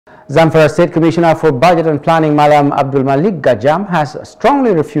Zamfara State Commissioner for Budget and Planning, Madam Abdul Malik Gajam, has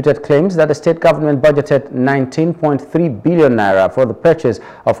strongly refuted claims that the state government budgeted 19.3 billion naira for the purchase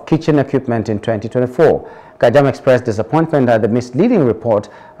of kitchen equipment in 2024. Gajam expressed disappointment at the misleading report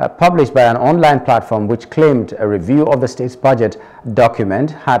published by an online platform which claimed a review of the state's budget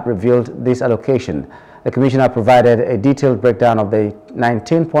document had revealed this allocation. The Commissioner provided a detailed breakdown of the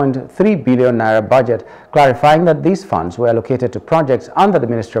 19.3 billion naira budget, clarifying that these funds were allocated to projects under the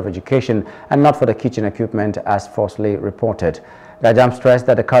Ministry of Education and not for the kitchen equipment as falsely reported. Gajam stressed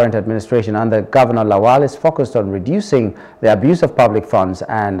that the current administration under Governor Lawal is focused on reducing the abuse of public funds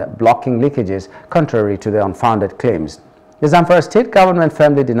and blocking leakages, contrary to the unfounded claims. The Zamfara State Government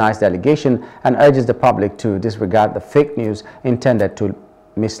firmly denies the allegation and urges the public to disregard the fake news intended to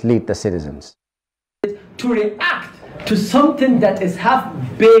mislead the citizens. To react to something that is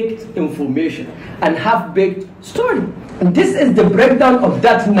half-baked information and half-baked story. And this is the breakdown of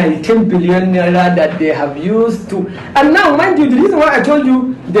that 19 billion naira that they have used to. And now, mind you, the reason why I told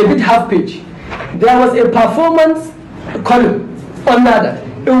you they did half-page, there was a performance column under that.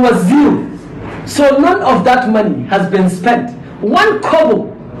 It was zero. So none of that money has been spent. One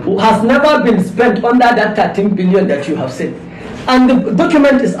kobo has never been spent under that 13 billion that you have said. And the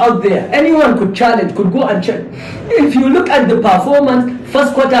document is out there. Anyone could challenge, could go and check. If you look at the performance,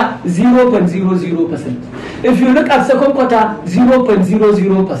 first quarter, 0.00%. If you look at second quarter,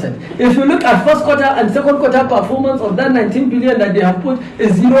 0.00%. If you look at first quarter and second quarter performance of that 19 billion that they have put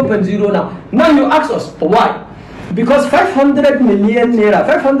is 0.0 now. Now you ask us, why? Because 500 million naira,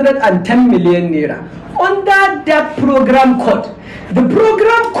 510 million naira, under that program code, the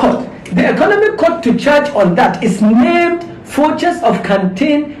program code, the economic code to charge on that is named purchase of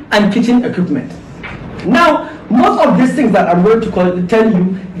canteen and kitchen equipment. Now, most of these things that I'm going to tell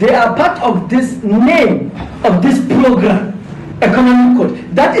you, they are part of this name of this program, economic code.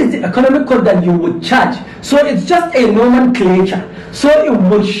 That is the economic code that you would charge. So it's just a nomenclature. So it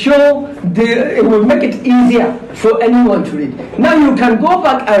will show, it will make it easier for anyone to read. Now you can go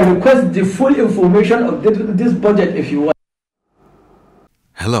back and request the full information of this budget if you want.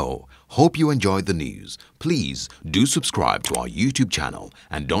 Hello. Hope you enjoyed the news. Please do subscribe to our YouTube channel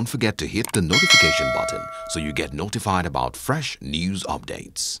and don't forget to hit the notification button so you get notified about fresh news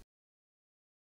updates.